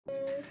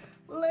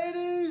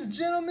and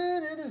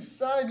gentlemen, it is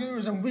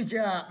Cygoo's and we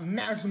got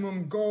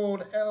Maximum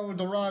Gold El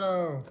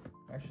Dorado.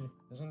 Actually,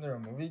 isn't there a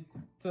movie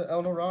to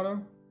El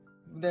Dorado?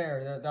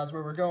 That's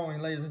where we're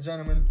going, ladies and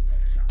gentlemen.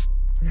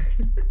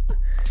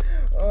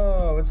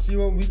 Oh, let's see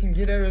what we can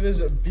get out of this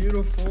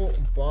beautiful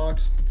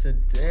box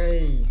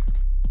today.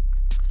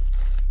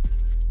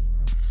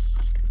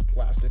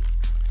 Plastic.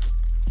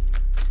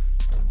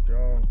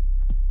 There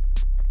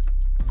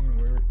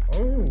we go.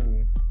 Oh,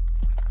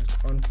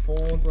 just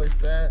unfolds like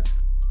that.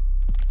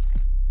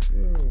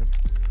 Ooh.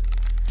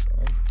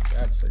 Oh,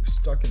 that's like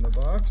stuck in the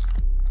box.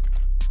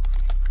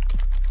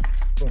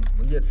 Boom.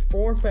 We get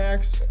 4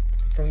 packs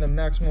from the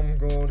Maximum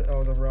Gold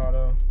El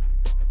Dorado.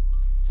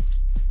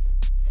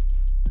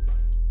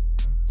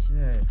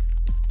 Okay.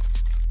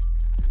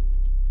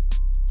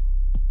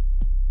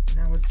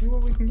 Now let's see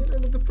what we can get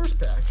out of the first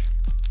pack.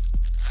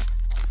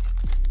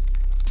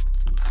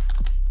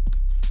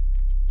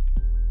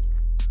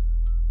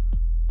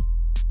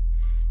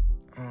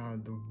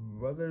 The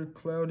weather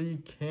cloudy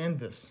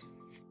canvas.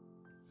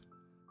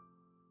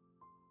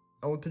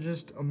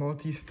 Altagist, a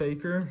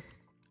multi-faker.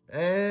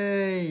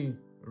 Hey!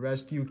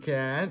 Rescue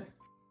cat.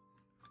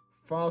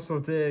 Fossil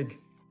dig.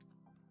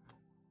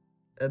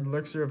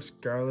 Elixir of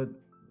Scarlet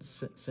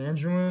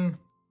Sanjuan.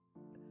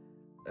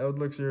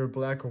 Elixir of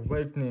Black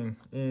Awakening.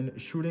 And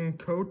Shooting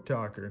Code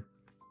Talker.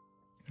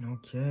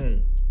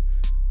 Okay.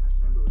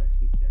 Remember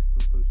Rescue Cat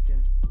from Post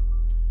Cat?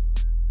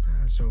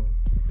 So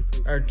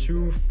our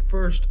 2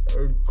 first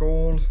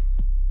gold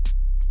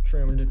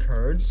trimmed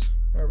cards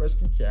are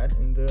Rescue Cat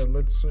and the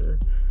Elixir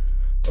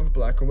of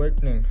Black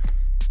Awakening.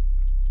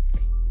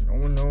 No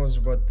one knows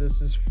what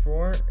this is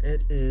for.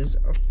 It is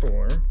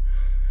for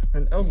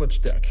an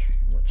Eldritch deck,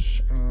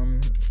 which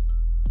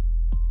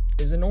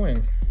is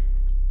annoying.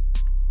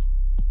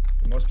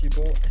 Most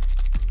people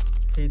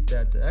hate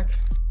that deck.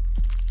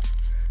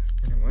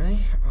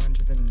 Anyway, on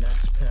to the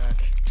next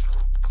pack.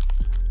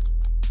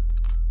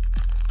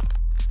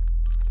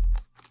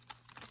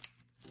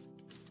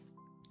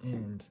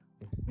 And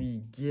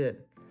we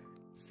get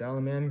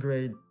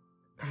Salamangreat.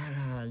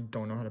 I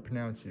don't know how to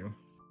pronounce you.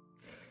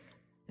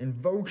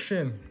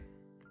 Invocation.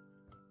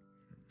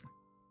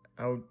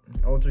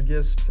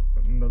 Altergeist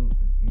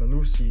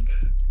Malusik.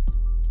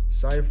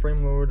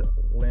 Cyframe Lord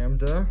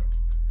Lambda.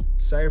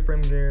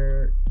 Cyframe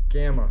Gear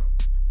Gamma.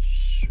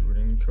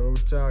 Shooting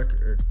Code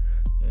Talker.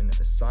 And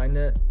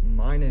Cynet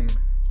Mining.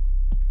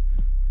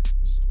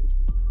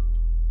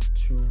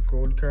 2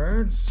 gold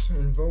cards.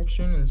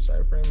 Invocation and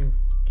Cyframe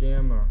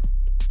Gamma.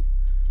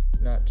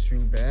 Not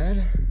too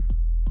bad.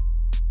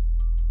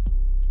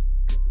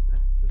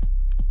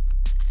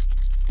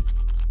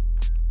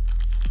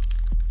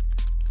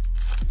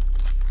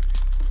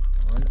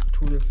 On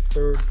to the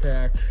third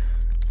pack.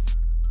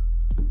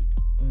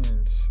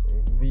 And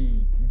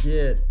we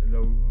get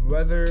the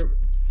Weather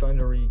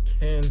Thundery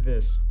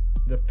Canvas.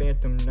 The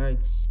Phantom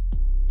Knights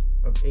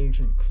of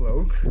Ancient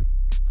Cloak.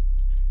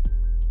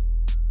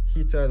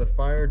 Hita the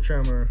Fire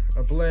Tremor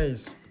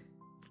Ablaze.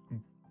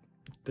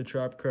 The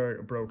trap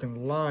card,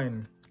 Broken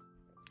Line.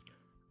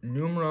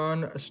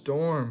 Numeron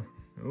Storm.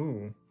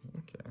 Ooh,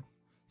 okay.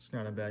 It's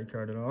not a bad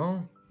card at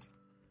all.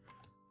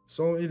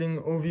 Soul Eating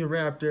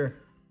Oviraptor.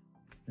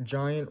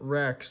 Giant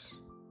Rex.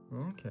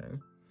 Okay.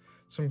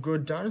 Some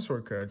good dinosaur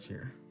cards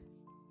here.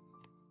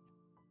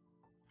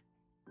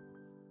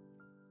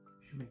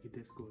 Should make a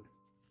Discord.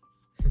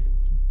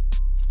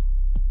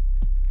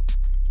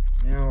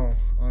 Now,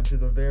 on to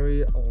the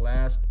very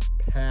last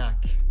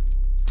pack.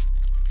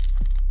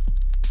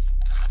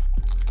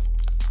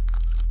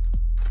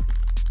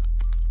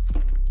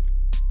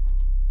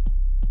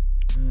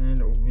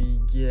 And we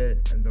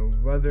get the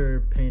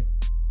Weather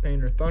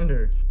Painter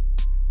Thunder.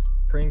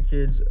 Prank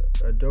Kids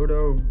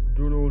Dodo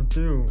Doodle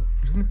Doo.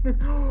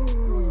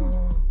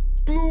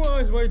 Blue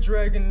Eyes White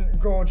Dragon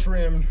Gold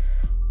Trimmed.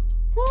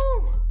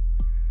 Woo!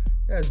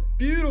 That's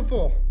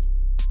beautiful.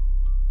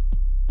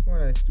 Why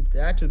don't I keep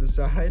that to the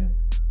side?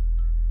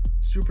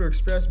 Super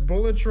Express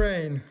Bullet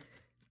Train.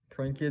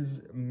 Prank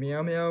Kids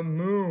Meow Meow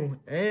Moo.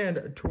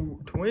 And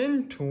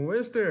Twin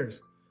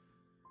Twisters.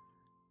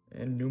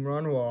 And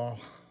Numeron Wall.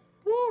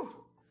 Woo!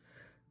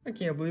 I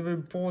can't believe I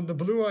pulled the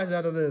blue eyes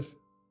out of this.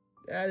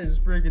 That is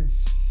freaking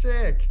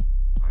sick.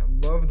 I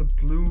love the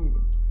blue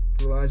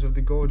eyes with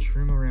the gold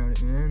trim around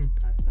it, man.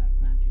 Last pack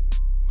magic.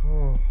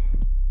 Oh,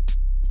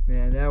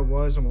 man, that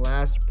was some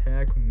last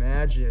pack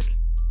magic.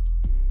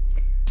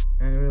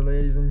 Anyway,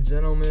 ladies and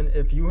gentlemen,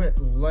 if you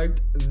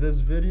liked this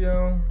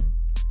video,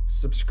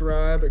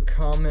 subscribe,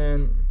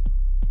 comment,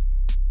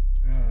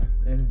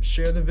 and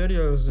share the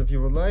videos if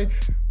you would like.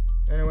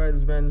 Anyway,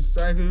 this has been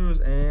Cygoo's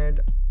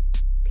and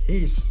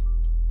peace.